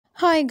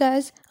Hi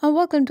guys, and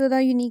welcome to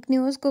the unique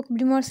news.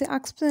 Demirci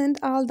explained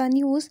all the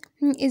news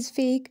is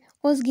fake.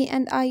 Ozge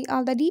and I,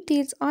 all the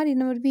details are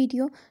in our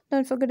video.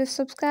 Don't forget to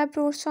subscribe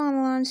to our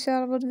channel and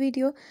share our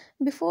video.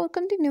 Before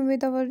continuing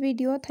with our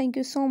video, thank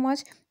you so much.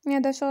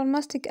 The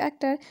charmistic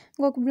actor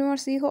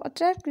Gökberk, who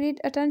attracted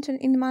great attention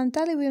in many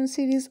television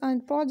series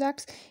and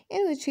projects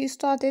in which he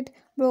started,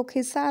 broke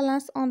his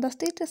silence on the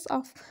status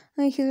of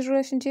his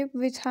relationship,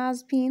 which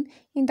has been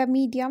in the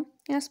media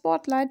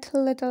spotlight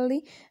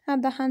lately.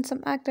 The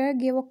handsome actor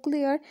gave a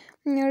clear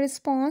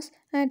response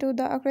to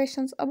the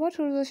questions about his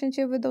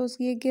relationship with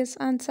Ozge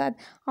and said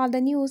all the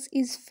news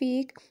is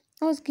fake.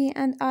 Ozge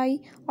and I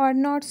are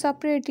not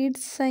separated,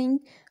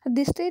 saying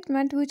this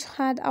statement, which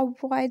had a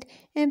wide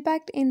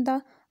impact in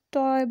the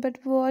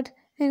Toilet world,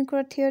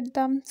 encouraged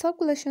the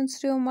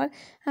circulations rumor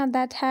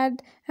that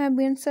had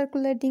been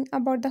circulating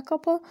about the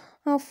couple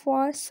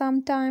for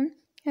some time.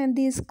 And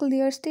these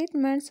clear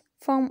statements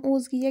from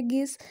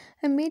Ozge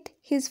made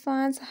his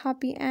fans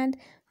happy and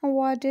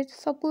avoided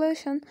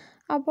speculation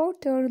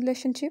about their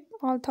relationship.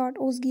 Although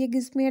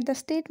Ozge made the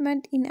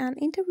statement in an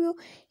interview,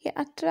 he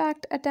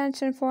attracted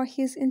attention for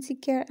his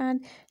insecure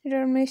and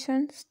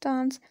determination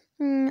stance.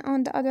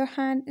 On the other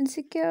hand,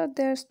 insecure,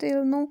 there's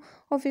still no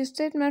official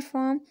statement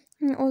from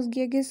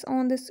Ozge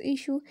on this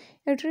issue.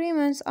 It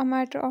remains a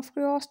matter of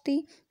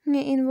curiosity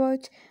in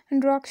which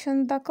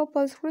direction the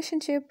couple's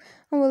relationship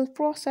will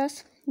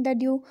process. The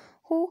duo,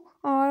 who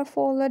are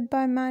followed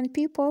by many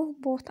people,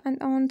 both and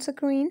on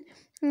screen,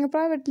 in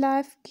private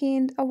life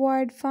gained a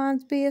wide fan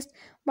base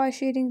by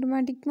sharing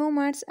romantic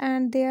moments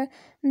and their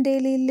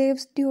daily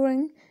lives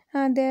during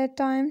their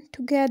time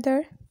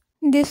together.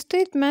 This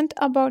statement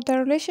about the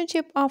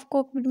relationship of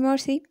Cook with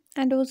Mercy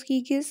and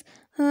Ozge is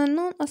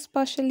known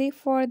especially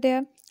for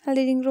their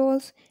leading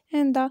roles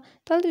in the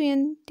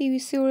television TV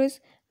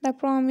series The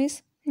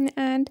Promise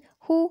and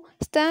who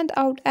stand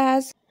out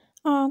as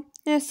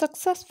a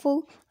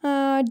successful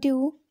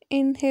duo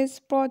in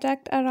his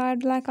project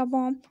arrived like a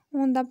bomb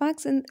on the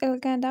box in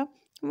Uganda.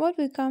 But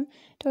we come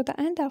to the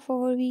end of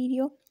our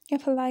video.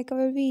 If you like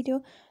our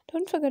video,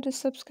 don't forget to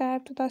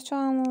subscribe to the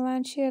channel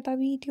and share the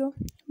video.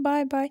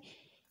 Bye bye.